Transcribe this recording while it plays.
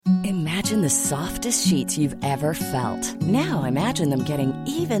Imagine the softest sheets you've ever felt. Now imagine them getting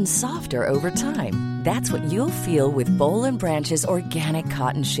even softer over time. That's what you'll feel with Boll and Branch's organic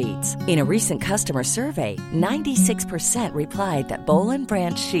cotton sheets. In a recent customer survey, 96% replied that Boll and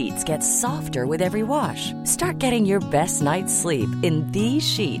Branch sheets get softer with every wash. Start getting your best night's sleep in these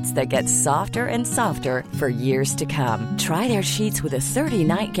sheets that get softer and softer for years to come. Try their sheets with a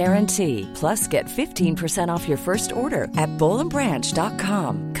 30-night guarantee. Plus, get 15% off your first order at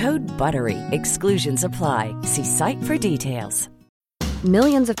bollandbranch.com. Code BUTTERY. Exclusions apply. See site for details.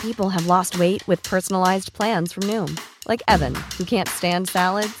 Millions of people have lost weight with personalized plans from Noom. Like Evan, who can't stand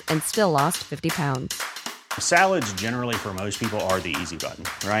salads and still lost 50 pounds. Salads generally for most people are the easy button,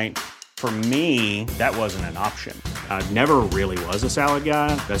 right? For me, that wasn't an option. I never really was a salad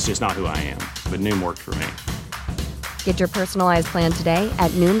guy. That's just not who I am. But Noom worked for me. Get your personalized plan today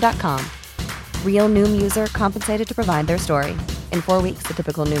at Noom.com. Real Noom user compensated to provide their story. In 4 weeks, the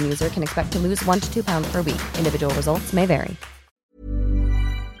typical Noom user can expect to lose 1 to 2 pounds per week. Individual results may vary.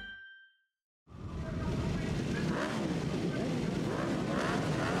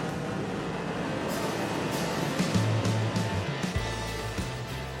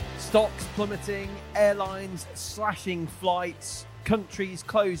 Stocks plummeting, airlines slashing flights, countries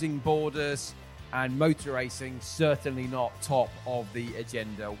closing borders, and motor racing certainly not top of the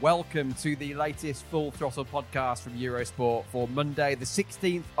agenda. Welcome to the latest Full Throttle podcast from Eurosport for Monday, the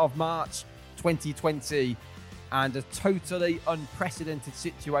 16th of March, 2020. And a totally unprecedented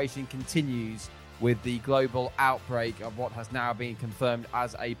situation continues with the global outbreak of what has now been confirmed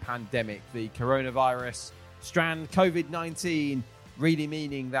as a pandemic. The coronavirus strand, COVID-19, really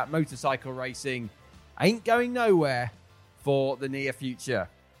meaning that motorcycle racing ain't going nowhere for the near future.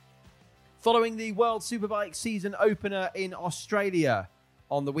 Following the World Superbike season opener in Australia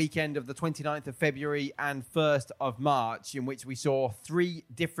on the weekend of the 29th of February and 1st of March, in which we saw 3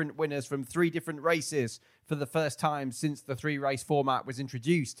 different winners from 3 different races for the first time since the 3-race format was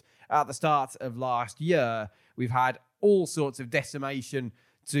introduced at the start of last year, we've had all sorts of decimation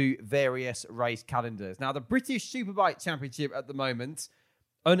to various race calendars. Now, the British Superbike Championship at the moment,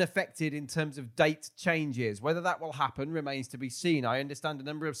 unaffected in terms of date changes. Whether that will happen remains to be seen. I understand a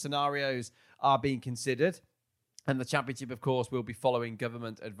number of scenarios are being considered, and the championship, of course, will be following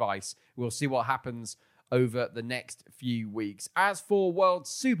government advice. We'll see what happens over the next few weeks. As for World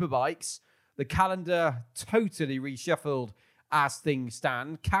Superbikes, the calendar totally reshuffled as things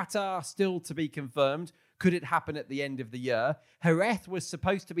stand. Qatar still to be confirmed. Could it happen at the end of the year? Jerez was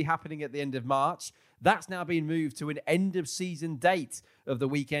supposed to be happening at the end of March. That's now been moved to an end-of-season date of the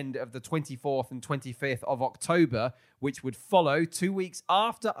weekend of the 24th and 25th of October, which would follow 2 weeks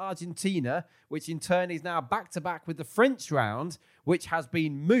after Argentina, which in turn is now back-to-back with the French round, which has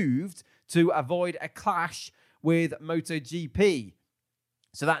been moved to avoid a clash with MotoGP.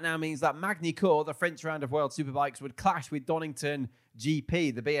 So that now means that Magny-Cours, the French round of World Superbikes, would clash with Donington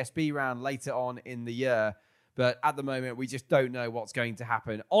GP, the BSB round, later on in the year. But at the moment, we just don't know what's going to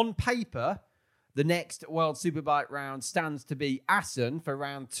happen. On paper, the next World Superbike round stands to be Assen for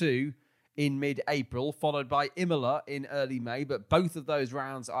round 2 in mid-April, followed by Imola in early May. But both of those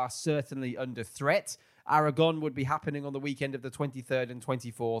rounds are certainly under threat. Aragon would be happening on the weekend of the 23rd and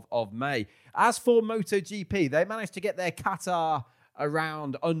 24th of May. As for MotoGP, they managed to get their Qatar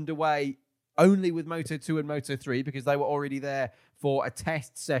around underway only with Moto2 and Moto3 because they were already there for a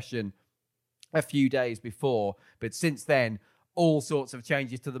test session a few days before. But since then, all sorts of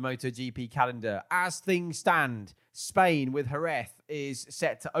changes to the MotoGP calendar. As things stand, Spain with Jerez is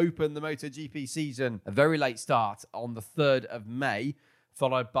set to open the MotoGP season, a very late start on the 3rd of May,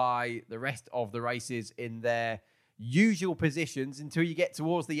 followed by the rest of the races in their usual positions until you get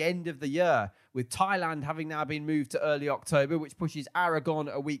towards the end of the year, with Thailand having now been moved to early October, which pushes Aragon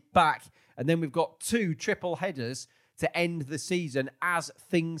a week back. And then we've got 2 triple headers to end the season as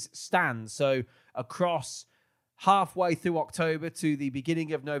things stand. So across halfway through October to the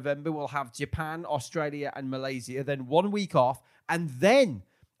beginning of November, we'll have Japan, Australia and Malaysia, then 1 week off, and then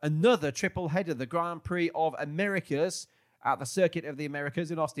another triple header, the Grand Prix of Americas at the Circuit of the Americas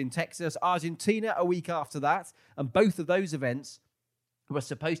in Austin, Texas, Argentina a week after that, and both of those events were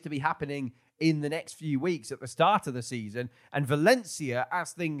supposed to be happening in the next few weeks at the start of the season, and Valencia,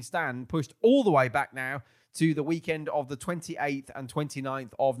 as things stand, pushed all the way back now to the weekend of the 28th and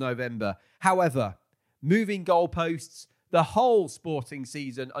 29th of November. However, moving goalposts, the whole sporting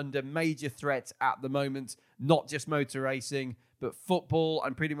season under major threat at the moment, not just motor racing, but football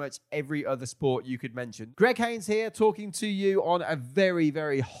and pretty much every other sport you could mention. Greg Haynes here, talking to you on a very,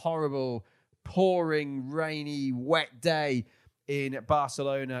 very horrible, pouring, rainy, wet day in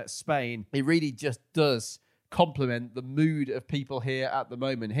Barcelona, Spain. It really just does complement the mood of people here at the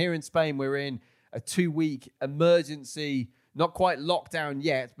moment. Here in Spain, we're in a 2-week emergency, not quite lockdown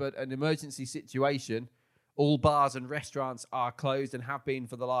yet, but an emergency situation. All bars and restaurants are closed and have been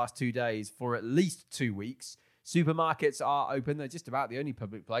for the last 2 days for at least 2 weeks. Supermarkets are open. They're just about the only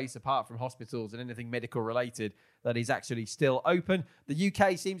public place, apart from hospitals and anything medical related, that is actually still open. The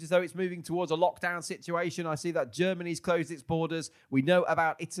UK seems as though it's moving towards a lockdown situation. I see that Germany's closed its borders. We know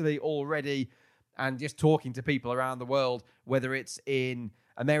about Italy already. And just talking to people around the world, whether it's in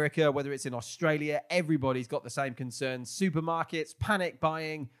America, whether it's in Australia, everybody's got the same concerns. Supermarkets, panic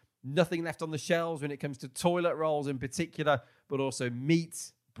buying, nothing left on the shelves when it comes to toilet rolls in particular, but also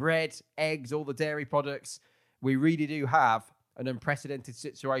meat, bread, eggs, all the dairy products. We really do have an unprecedented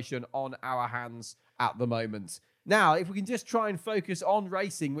situation on our hands at the moment. Now, if we can just try and focus on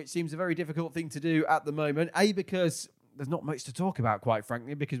racing, which seems a very difficult thing to do at the moment, because there's not much to talk about, quite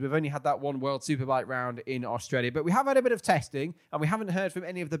frankly, because we've only had that one World Superbike round in Australia. But we have had a bit of testing, and we haven't heard from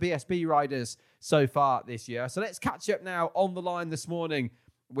any of the BSB riders so far this year. So let's catch up now on the line this morning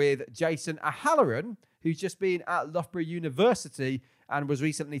with Jason O'Halloran, who's just been at Loughborough University and was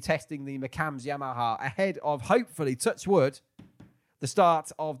recently testing the McCAMS Yamaha ahead of, hopefully, touch wood, the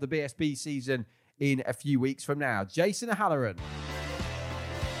start of the BSB season in a few weeks from now. Jason O'Halloran.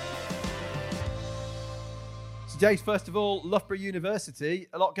 Jace, first of all, Loughborough University,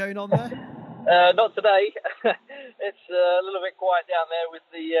 a lot going on there? Not today. It's a little bit quiet down there with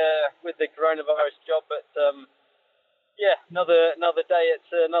the coronavirus job, but another day. It's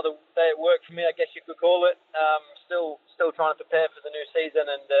another day at work for me, I guess you could call it. Still trying to prepare for the new season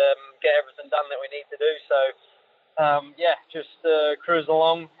and get everything done that we need to do. So just cruise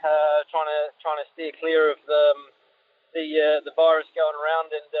along, trying to steer clear of the virus going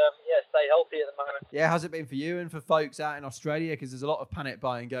around and stay healthy at the moment. Yeah, how's it been for you and for folks out in Australia? Because there's a lot of panic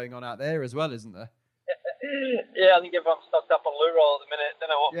buying going on out there as well, isn't there? Yeah, I think everyone's stocked up on loo roll at the minute.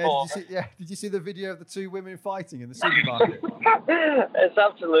 Don't know what for. Did you see the video of the two women fighting in the supermarket? It's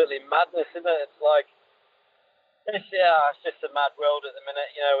absolutely madness, isn't it? It's like, it's just a mad world at the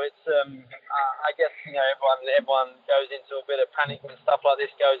minute. You know, it's I guess everyone goes into a bit of panic when stuff like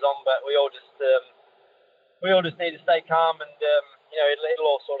this goes on, but we all just need to stay calm and it'll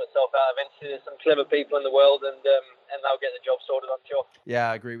all sort itself out eventually. There's some clever people in the world and they'll get the job sorted, I'm sure.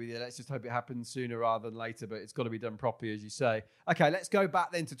 Yeah, I agree with you. Let's just hope it happens sooner rather than later, but it's got to be done properly, as you say. Okay, let's go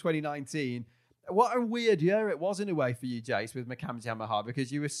back then to 2019. What a weird year it was in a way for you, Jace, with McCAMS Yamaha,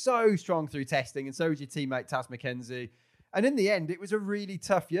 because you were so strong through testing and so was your teammate Taz McKenzie. And in the end, it was a really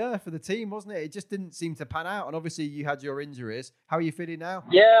tough year for the team, wasn't it? It just didn't seem to pan out. And obviously you had your injuries. How are you feeling now?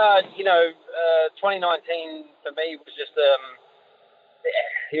 Yeah, 2019 for me was just,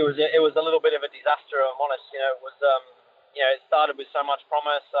 it was a little bit of a disaster, I'm honest. It was, it started with so much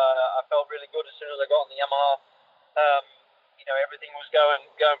promise. I felt really good as soon as I got on the Yamaha. Everything was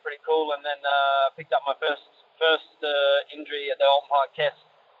going pretty cool. And then picked up my first injury at the Alton Park test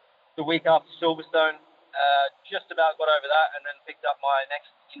the week after Silverstone. Just about got over that and then picked up my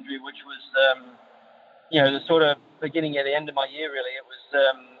next injury, which was, the sort of beginning at the end of my year, really. It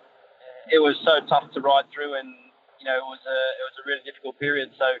was so tough to ride through and, it was a really difficult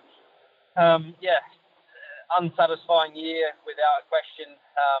period. So, unsatisfying year without a question.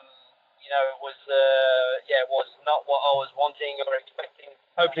 It was not what I was wanting or expecting.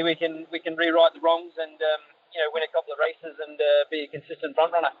 Hopefully we can rewrite the wrongs and, win a couple of races and be a consistent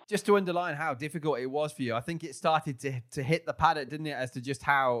front runner. Just to underline how difficult it was for you, I think it started to hit the paddock, didn't it, as to just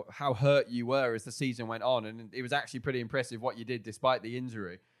how hurt you were as the season went on. And it was actually pretty impressive what you did despite the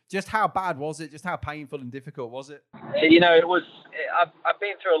injury. Just how bad was it? Just how painful and difficult was it? It was. I've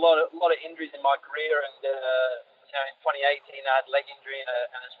been through a lot of injuries in my career, and in 2018 I had a leg injury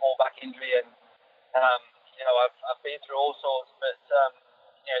and a small back injury, and I've been through all sorts. But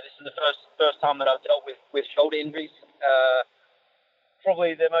this is the first time that I've dealt with shoulder injuries.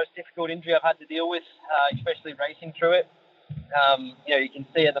 Probably the most difficult injury I've had to deal with, especially racing through it. You can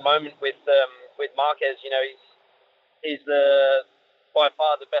see at the moment with Marquez, he's by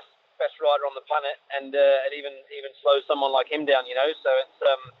far the best rider on the planet, and it even slows someone like him down. So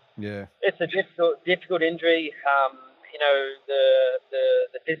it's a difficult injury.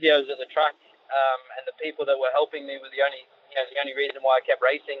 The physios at the track and the people that were helping me were the only reason why I kept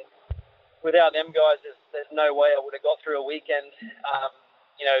racing. Without them guys, there's no way I would have got through a weekend.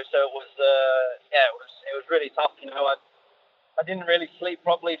 So it was really tough. I didn't really sleep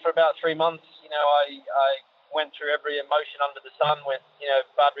properly for about 3 months. I went through every emotion under the sun with,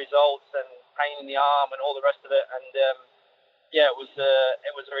 bad results and pain in the arm and all the rest of it. And, it was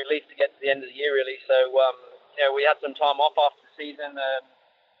a relief to get to the end of the year, really. So, we had some time off after the season.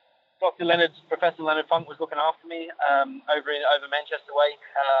 Professor Leonard Funk was looking after me over Manchester way,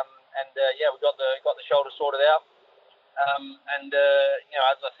 we got the shoulder sorted out,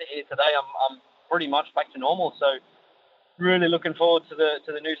 as I sit here today, I'm pretty much back to normal. So really looking forward to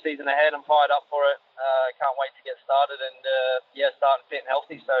the new season ahead. I'm fired up for it. Can't wait to get started and starting fit and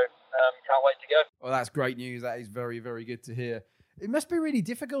healthy. So can't wait to go. Well, that's great news. That is very, very good to hear. It must be really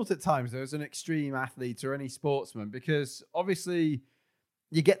difficult at times, though, as an extreme athlete or any sportsman, because obviously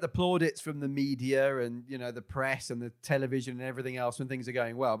you get the plaudits from the media and, the press and the television and everything else when things are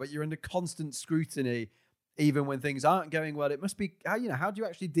going well, but you're under constant scrutiny even when things aren't going well. It must be, how do you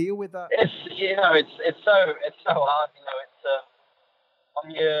actually deal with that? It's so hard.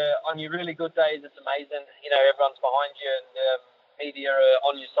 It's on your really good days, it's amazing. Everyone's behind you and media are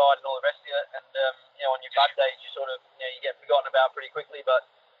on your side and all the rest of it. And on your bad days, you sort of you get forgotten about pretty quickly. But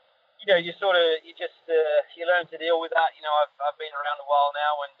you learn to deal with that. I've been around a while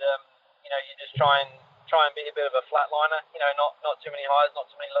now, and you just try and be a bit of a flatliner. Not too many highs, not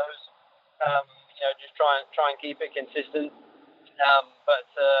too many lows. Just try and keep it consistent.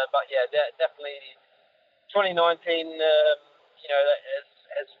 Definitely 2019.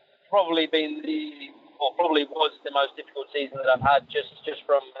 Has probably been probably was the most difficult season that I've had. Just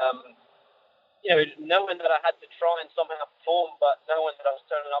from knowing that I had to try and somehow perform, but knowing that I was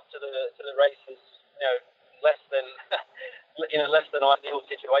turning up to the races, less than less than ideal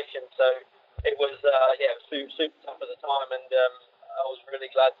situation. So it was super tough at the time, and I was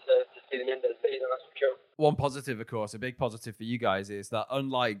really glad to see the end of the season. That's for sure. One positive, of course, a big positive for you guys is that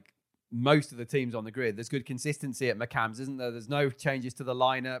unlike most of the teams on the grid, there's good consistency at McCams, isn't there? There's no changes to the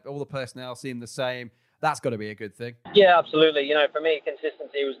lineup. All the personnel seem the same. That's got to be a good thing. Yeah, absolutely. For me,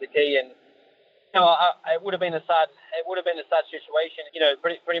 consistency was the key, and it would have been a sad situation.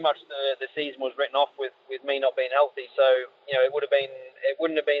 Pretty much the season was written off with me not being healthy. So it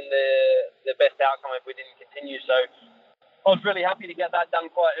wouldn't have been the best outcome if we didn't continue. So I was really happy to get that done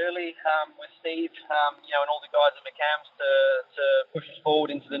quite early with Steve, and all the guys at McCams to push us forward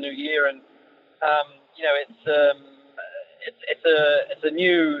into the new year. And it's a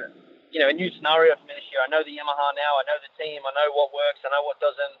new a new scenario for me this year. I know the Yamaha now. I know the team. I know what works. I know what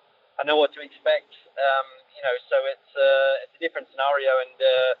doesn't. I know what to expect. So it's a different scenario, and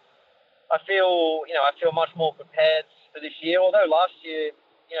I feel much more prepared for this year. Although last year,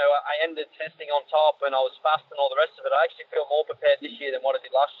 I ended testing on top and I was fast and all the rest of it. I actually feel more prepared this year than what I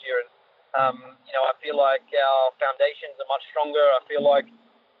did last year. And, I feel like our foundations are much stronger. I feel like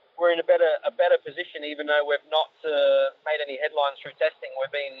we're in a better position, even though we've not made any headlines through testing.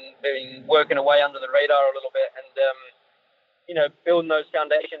 We've been working away under the radar a little bit and, building those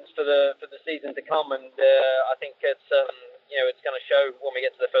foundations for the season to come. And I think it's going to show when we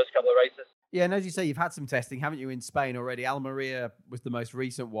get to the first couple of races. Yeah, and as you say, you've had some testing, haven't you, in Spain already? Almeria was the most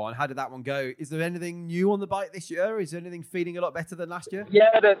recent one. How did that one go? Is there anything new on the bike this year? Is there anything feeling a lot better than last year?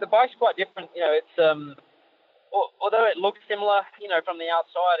 Yeah, the bike's quite different. It's although it looks similar, from the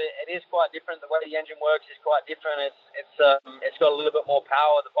outside, it is quite different. The way the engine works is quite different. It's got a little bit more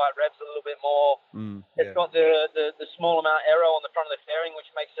power. The bike revs a little bit more. It's got the small amount aero on the front of the fairing, which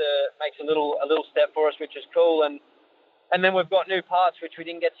makes a little step for us, which is cool. And then we've got new parts, which we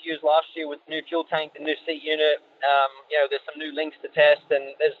didn't get to use last year with new fuel tank, the new seat unit. There's some new links to test,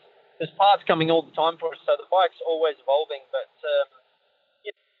 and there's parts coming all the time for us. So the bike's always evolving. But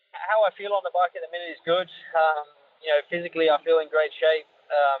how I feel on the bike at the minute is good. Physically I feel in great shape.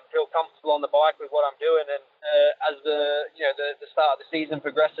 Feel comfortable on the bike with what I'm doing. And as the start of the season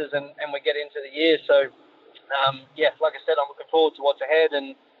progresses and we get into the year, so like I said, I'm looking forward to what's ahead,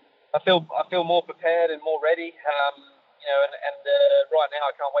 and I feel more prepared and more ready. Right now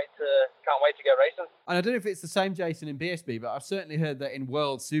I can't wait to go racing. And I don't know if it's the same, Jason, in BSB, but I've certainly heard that in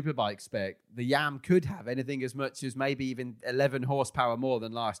World Superbike spec, the Yam could have anything as much as maybe even 11 horsepower more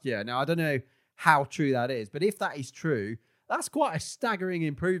than last year. Now, I don't know how true that is, but if that is true, that's quite a staggering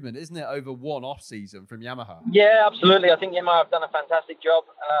improvement, isn't it, over one off season from Yamaha? Yeah, absolutely. I think Yamaha have done a fantastic job.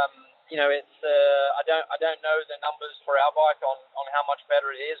 It's I don't know the numbers for our bike on how much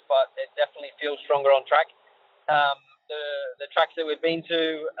better it is, but it definitely feels stronger on track. The tracks that we've been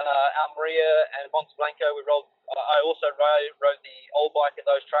to, Almeria and Monte Blanco, I also rode the old bike at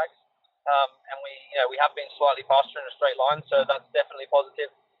those tracks, and we have been slightly faster in a straight line, so that's definitely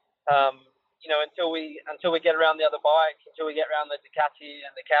positive. Until we get around the other bike, until we get around the Ducati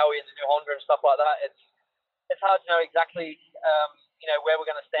and the Cowie and the new Honda and stuff like that, it's hard to know exactly where we're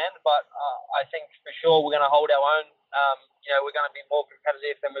going to stand, but I think for sure we're going to hold our own. We're going to be more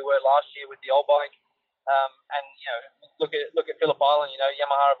competitive than we were last year with the old bike. Look at Phillip Island.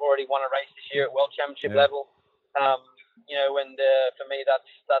 Yamaha have already won a race this year at World Championship level. For me, that's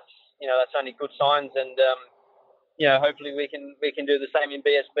that's only good signs. And hopefully we can do the same in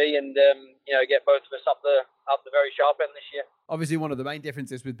BSB and get both of us up the very sharp end this year. Obviously, one of the main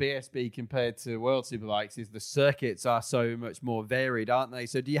differences with BSB compared to World Superbikes is the circuits are so much more varied, aren't they?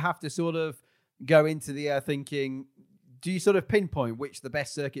 So do you have to sort of go into the air thinking, do you sort of pinpoint which the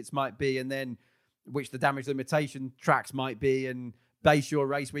best circuits might be and then which the damage limitation tracks might be and base your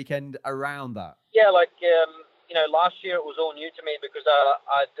race weekend around that? Yeah, last year it was all new to me because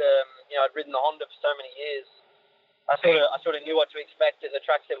I'd ridden the Honda for so many years. I sort of knew what to expect at the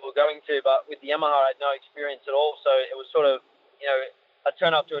tracks that we were going to, but with the Yamaha, I had no experience at all. So it was sort of, I'd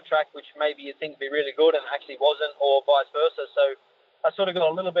turn up to a track which maybe you'd think would be really good and actually wasn't, or vice versa. So I sort of got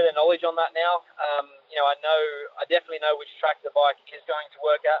a little bit of knowledge on that now. I definitely know which track the bike is going to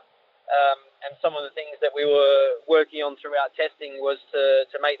work at. And some of the things that we were working on throughout testing was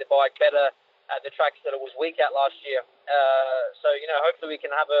to make the bike better at the tracks that it was weak at last year. So hopefully we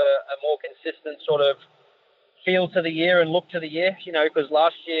can have a more consistent sort of feel to the year and look to the year, because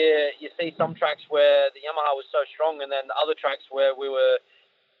last year you see some tracks where the Yamaha was so strong and then other tracks where we were,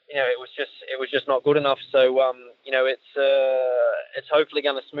 it was just not good enough. So, it's hopefully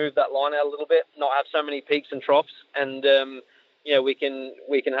going to smooth that line out a little bit, not have so many peaks and troughs, and, we can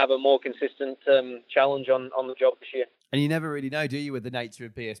have a more consistent challenge on the job this year. And you never really know, do you, with the nature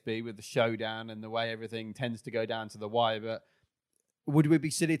of BSB, with the showdown and the way everything tends to go down to the wire, but would we be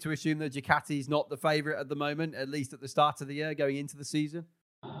silly to assume that Ducati's not the favourite at the moment, at least at the start of the year, going into the season?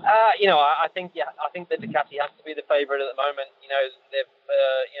 I think that Ducati has to be the favourite at the moment. They've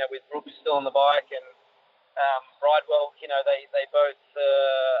with Brooks still on the bike and Bridewell, they both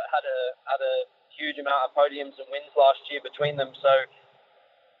had a huge amount of podiums and wins last year between them. So,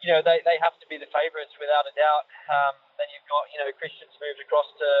 they have to be the favourites without a doubt. Then you've got, Christian's moved across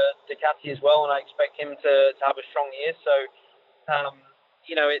to Ducati as well, and I expect him to have a strong year. So,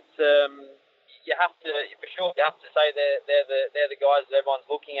 you have to say they're the guys that everyone's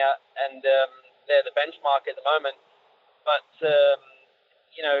looking at, and they're the benchmark at the moment. But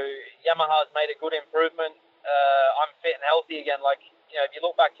Yamaha's made a good improvement. I'm fit and healthy again. If you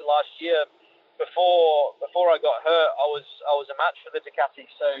look back to last year, before I got hurt, I was a match for the Ducati.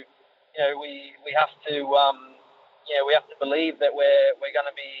 So we have to believe that we're going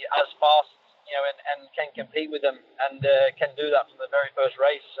to be as fast, and can compete with them, and can do that from the very first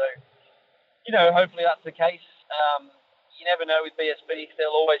race. So, hopefully that's the case. You never know with BSB.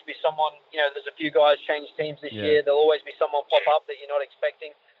 There'll always be someone, there's a few guys change teams this year. There'll always be someone pop up that you're not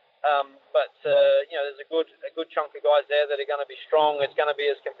expecting. But there's a good chunk of guys there that are going to be strong. It's going to be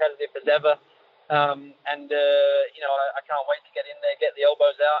as competitive as ever. I can't wait to get in there, get the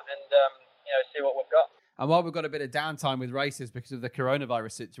elbows out, and see what we've got. And while we've got a bit of downtime with races because of the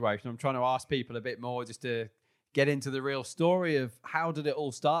coronavirus situation, I'm trying to ask people a bit more just to get into the real story of how did it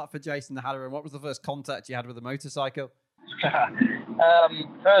all start for Jason Halloran? What was the first contact you had with a motorcycle?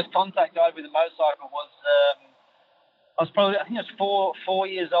 First contact I had with a motorcycle was I was 4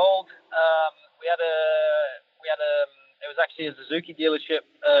 years old. It was actually a Suzuki dealership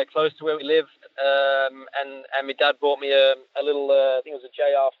close to where we lived, and my dad bought me a little I think it was a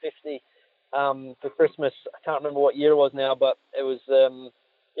JR50 for Christmas. I can't remember what year it was now, but it was I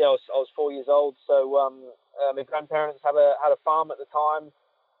was 4 years old. So my grandparents had a farm at the time.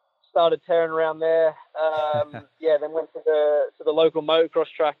 Started tearing around there. Then went to the local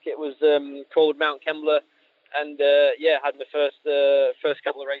motocross track. It was called Mount Kembla, and had my first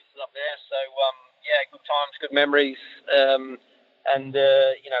couple of races up there. So good times, good memories, and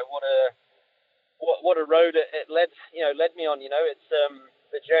what a road it led me on. It's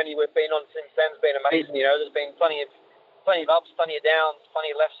the journey we've been on since then has been amazing. There's been plenty of ups, plenty of downs,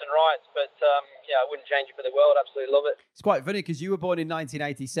 plenty of lefts and rights, but I wouldn't change it for the world. Absolutely love it. It's quite funny because you were born in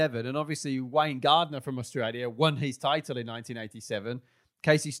 1987, and obviously Wayne Gardner from Australia won his title in 1987.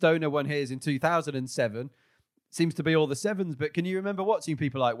 Casey Stoner won his in 2007. Seems to be all the sevens, but can you remember watching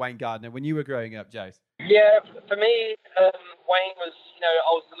people like Wayne Gardner when you were growing up, Jace? Yeah, for me, Wayne was,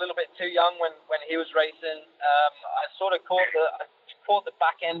 I was a little bit too young when he was racing. I sort of caught the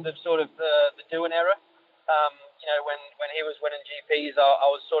back end of sort of the Doohan era. When he was winning GPs,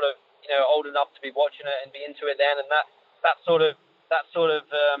 I was sort of, old enough to be watching it and be into it then, and that sort of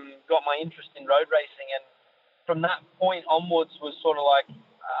got my interest in road racing. And from that point onwards was sort of like,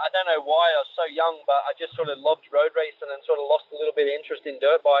 I don't know why I was so young, but I just sort of loved road racing and sort of lost a little bit of interest in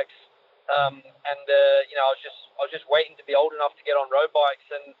dirt bikes. I was just waiting to be old enough to get on road bikes.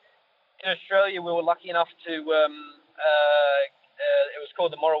 And in Australia, we were lucky enough to, it was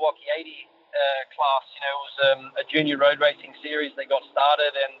called the Morawaki 80 class. It was a junior road racing series that got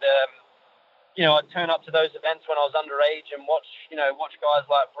started, and I'd turn up to those events when I was underage and watch guys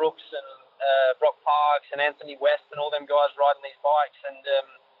like Brooks and Brock Parks and Anthony West and all them guys riding these bikes, and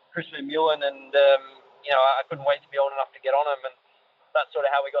Chris Vermeulen, and I couldn't wait to be old enough to get on them, and that's sort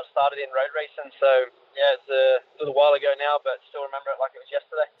of how we got started in road racing. So yeah, it's a little while ago now, but still remember it like it was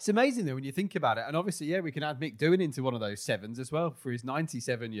yesterday. It's amazing though when you think about it, and obviously, yeah, we can add Mick Doohan into one of those sevens as well for his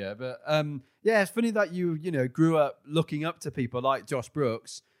 97 year. But yeah, it's funny that you grew up looking up to people like Josh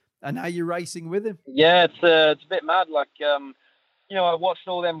Brooks, and now you're racing with him. Yeah, it's a bit mad. Like I watched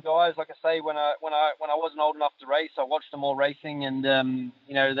all them guys. Like I say, when I wasn't old enough to race, I watched them all racing, and then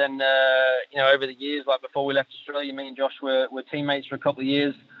over the years, like before we left Australia, me and Josh were teammates for a couple of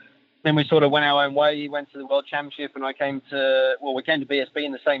years. Then we sort of went our own way. He went to the World Championship, and we came to BSB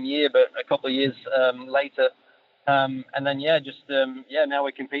in the same year, but a couple of years later. And then now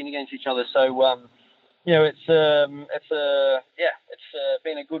we're competing against each other. So it's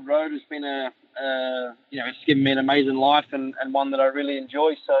been a good road. It's been it's given me an amazing life and one that I really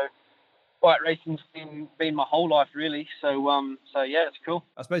enjoy. So bike racing's been my whole life really. So yeah, it's cool.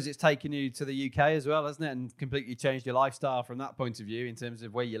 I suppose it's taken you to the UK as well, hasn't it? And completely changed your lifestyle from that point of view in terms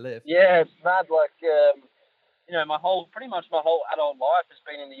of where you live. Yeah, it's mad. Like pretty much my whole adult life has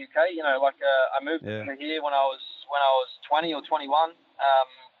been in the UK. I moved here when I was 20 or 21.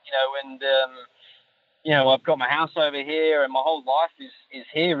 I've got my house over here, and my whole life is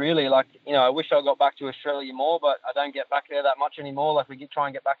here really. I wish I got back to Australia more, but I don't get back there that much anymore. Like, we try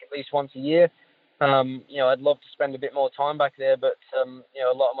and get back at least once a year. I'd love to spend a bit more time back there, but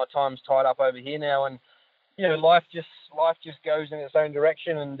a lot of my time's tied up over here now, and life just goes in its own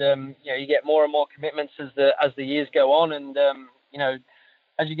direction, and you get more and more commitments as the years go on, and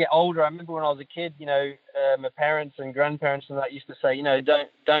as you get older. I remember when I was a kid, my parents and grandparents and that used to say,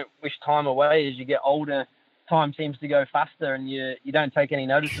 don't wish time away. As you get older, time seems to go faster, and you don't take any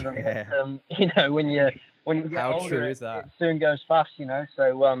notice of them. Yeah. When you get How older, true is that? it soon goes fast.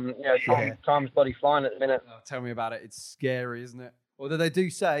 So time's bloody flying at the minute. Oh, tell me about it. It's scary, isn't it? Although they do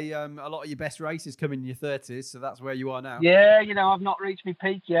say a lot of your best races come in your 30s, so that's where you are now. Yeah, I've not reached my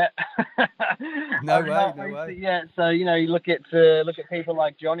peak yet. No way. Yeah, so you look at people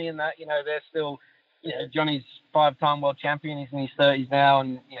like Johnny and that. They're still, Johnny's 5-time world champion. He's in his 30s now,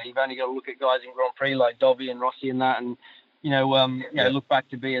 and you've only got to look at guys in Grand Prix like Dovi and Rossi and that, and look back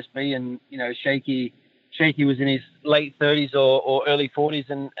to BSB and Shaky was in his late 30s or early 40s,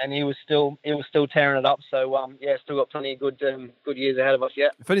 and he was still tearing it up. So still got plenty of good years ahead of us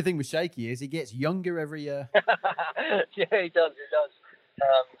yet. The funny thing with Shaky is he gets younger every year. Yeah, he does.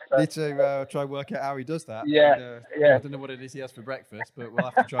 Need to try and work out how he does that. Yeah. I don't know what it is he has for breakfast, but we'll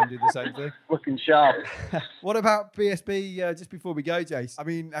have to try and do the same thing. Looking sharp. What about BSB? Just before we go, Jace, I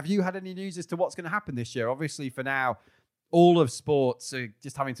mean, have you had any news as to what's going to happen this year? Obviously, for now, all of sports are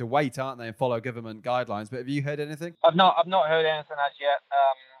just having to wait, aren't they, and follow government guidelines. But have you heard anything? I've not heard anything as yet.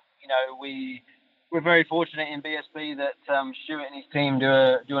 We're very fortunate in BSB that Stuart and his team do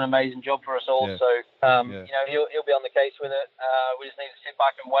an amazing job for us all. Yeah. So he'll be on the case with it. We just need to sit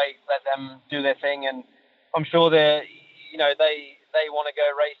back and wait, let them do their thing, and I'm sure they want to go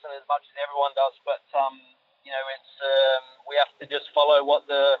racing as much as everyone does. But it's we have to just follow what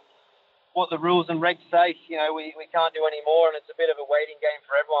the rules and regs say. We can't do any more, and it's a bit of a waiting game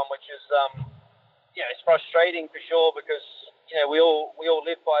for everyone, which is it's frustrating for sure, because we all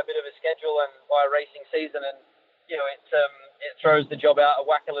live by a bit of a schedule and by a racing season, and it throws the job out of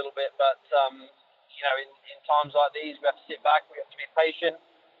whack a little bit. But in times like these, we have to sit back, we have to be patient,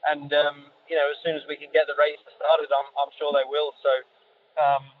 and as soon as we can get the race started, I'm sure they will. So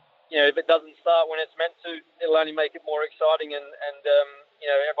if it doesn't start when it's meant to, it'll only make it more exciting, and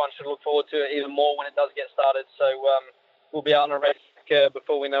everyone should look forward to it even more when it does get started. So we'll be out on a race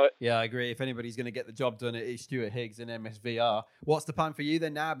before we know it. Yeah, I agree. If anybody's going to get the job done, it is Stuart Higgs and MSVR. What's the plan for you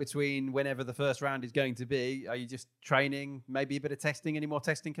then now between whenever the first round is going to be? Are you just training, maybe a bit of testing? Any more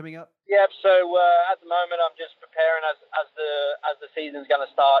testing coming up? Yeah, so at the moment I'm just preparing as the season's going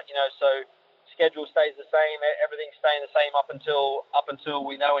to start. So schedule stays the same, everything's staying the same up until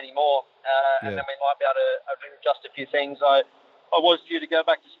we know any more, and then we might be able to adjust a few things. I was due to go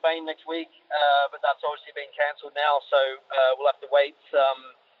back to Spain next week, but that's obviously been cancelled now. So we'll have to wait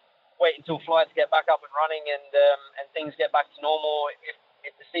until flights get back up and running and things get back to normal.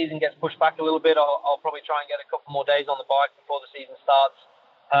 If the season gets pushed back a little bit, I'll probably try and get a couple more days on the bike before the season starts.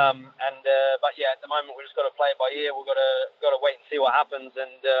 But yeah, at the moment we've just got to play it by ear. We've got to wait and see what happens,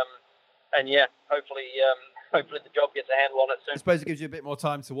 and hopefully the job gets a handle on it soon. I suppose it gives you a bit more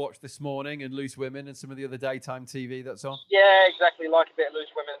time to watch This Morning and Loose Women and some of the other daytime TV that's on. Yeah, exactly. Like a bit of Loose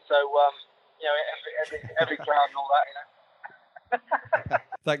Women. So, every crowd and all that,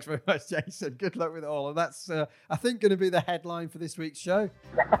 Thanks very much, Jason. Good luck with it all. And that's, I think, going to be the headline for this week's show.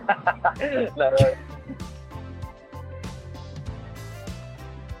 No.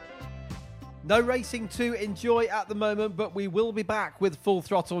 No racing to enjoy at the moment, but we will be back with Full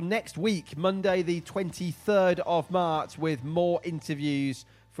Throttle next week, Monday the 23rd of March, with more interviews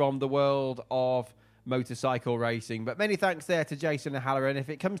from the world of motorcycle racing. But many thanks there to Jason O'Halloran. If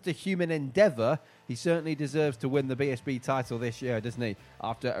it comes to human endeavour, he certainly deserves to win the BSB title this year, doesn't he?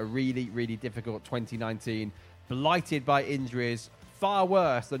 After a really, really difficult 2019, blighted by injuries, far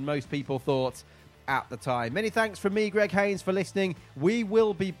worse than most people thought at the time. Many thanks from me, Greg Haynes, for listening. We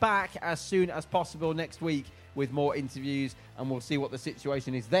will be back as soon as possible next week with more interviews, and we'll see what the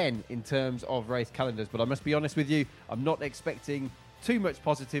situation is then in terms of race calendars. But I must be honest with you, I'm not expecting too much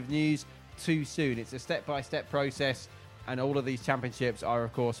positive news too soon. It's a step-by-step process, and all of these championships are,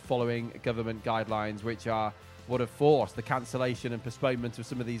 of course, following government guidelines, which are what have forced the cancellation and postponement of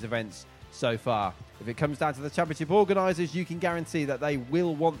some of these events so far. If it comes down to the championship organisers, you can guarantee that they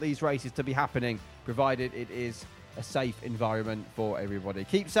will want these races to be happening, provided it is a safe environment for everybody.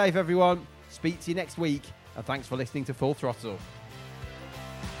 Keep safe, everyone. Speak to you next week, and thanks for listening to Full Throttle.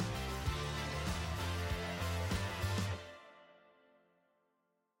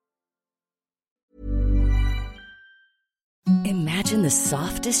 Imagine the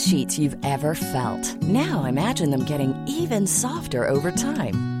softest sheets you've ever felt. Now imagine them getting even softer over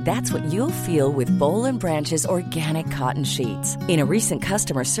time. That's what you'll feel with Boll & Branch's organic cotton sheets. In a recent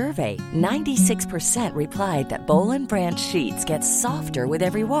customer survey, 96% replied that Boll & Branch sheets get softer with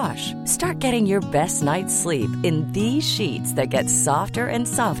every wash. Start getting your best night's sleep in these sheets that get softer and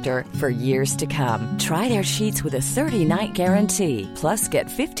softer for years to come. Try their sheets with a 30-night guarantee. Plus, get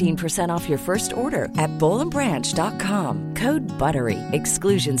 15% off your first order at bollandbranch.com. Code BUTTERY.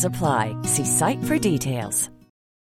 Exclusions apply. See site for details.